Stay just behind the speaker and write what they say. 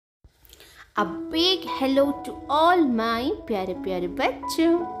A big hello to all my प्यारे प्यारे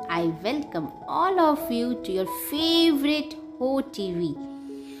बच्चों. I welcome all of you to your favorite हो TV.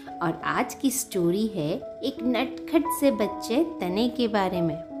 और आज की स्टोरी है एक नटखट से बच्चे तने के बारे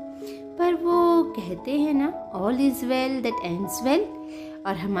में. पर वो कहते हैं ना, all is well that ends well.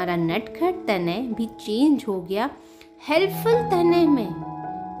 और हमारा नटखट तने भी चेंज हो गया हेल्पफुल तने में.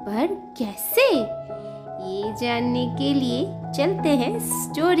 पर कैसे, ये जानने के लिए चलते हैं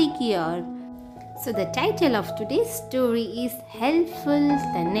स्टोरी की ओर. So the title of today's story is Helpful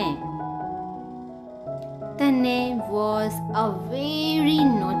Tanay. Tanay was a very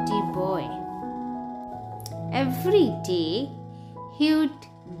naughty boy. Every day he would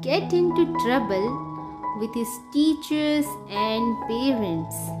get into trouble with his teachers and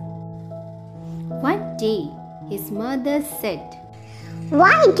parents. One day his mother said,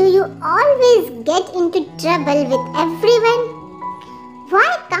 "Why do you always get into trouble with everyone? Why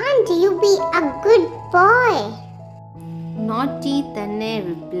can't you be a good boy?" Naughty Tanay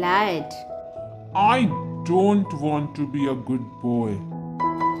replied, "I don't want to be a good boy."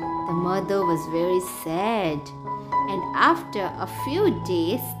 The mother was very sad, and after a few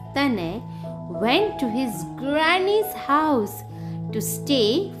days, Tanay went to his granny's house to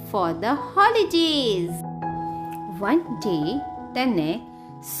stay for the holidays. One day, Tanay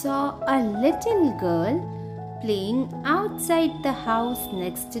saw a little girl playing outside the house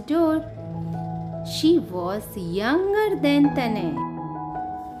next door. She was younger than Tanay.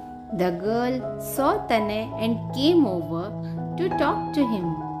 The girl saw Tanay and came over to talk to him.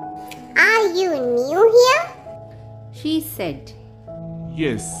 "Are you new here?" She said.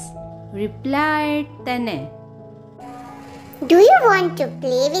 Yes. Replied Tanay. "Do you want to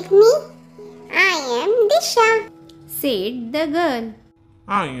play with me? I am Disha," said the girl.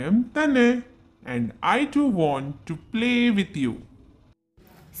 I am Tanay and I too want to play with you.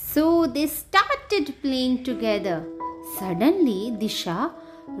 So they started playing together. Suddenly Disha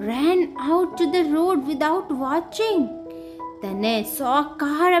ran out to the road without watching. Tanay saw a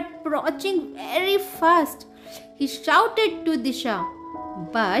car approaching very fast. He shouted to Disha,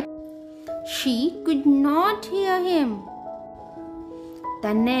 but she could not hear him.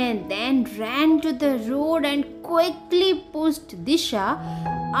 Tanay then ran to the road and quickly pushed Disha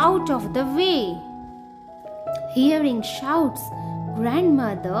out of the way. Hearing shouts,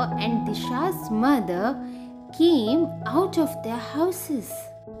 grandmother and Disha's mother came out of their houses.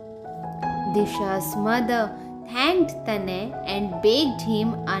 Disha's mother thanked Tanay and baked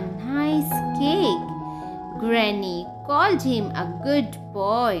him a nice cake. Granny called him a good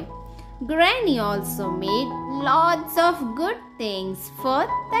boy. Granny also made lots of good things for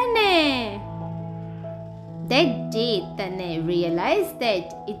Tanay. That day, Tanay realized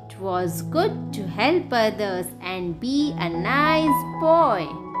that it was good to help others and be a nice boy.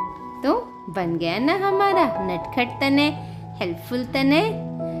 तो बन गया ना हमारा नटखट तने, helpful तने.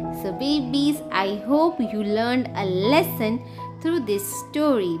 So babies, I hope you learned a lesson through this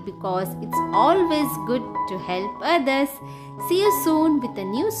story because it's always good to help others. See you soon with a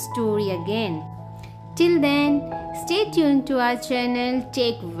new story again. Till then, stay tuned to our channel.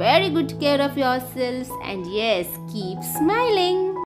 Take very good care of yourselves and yes, keep smiling.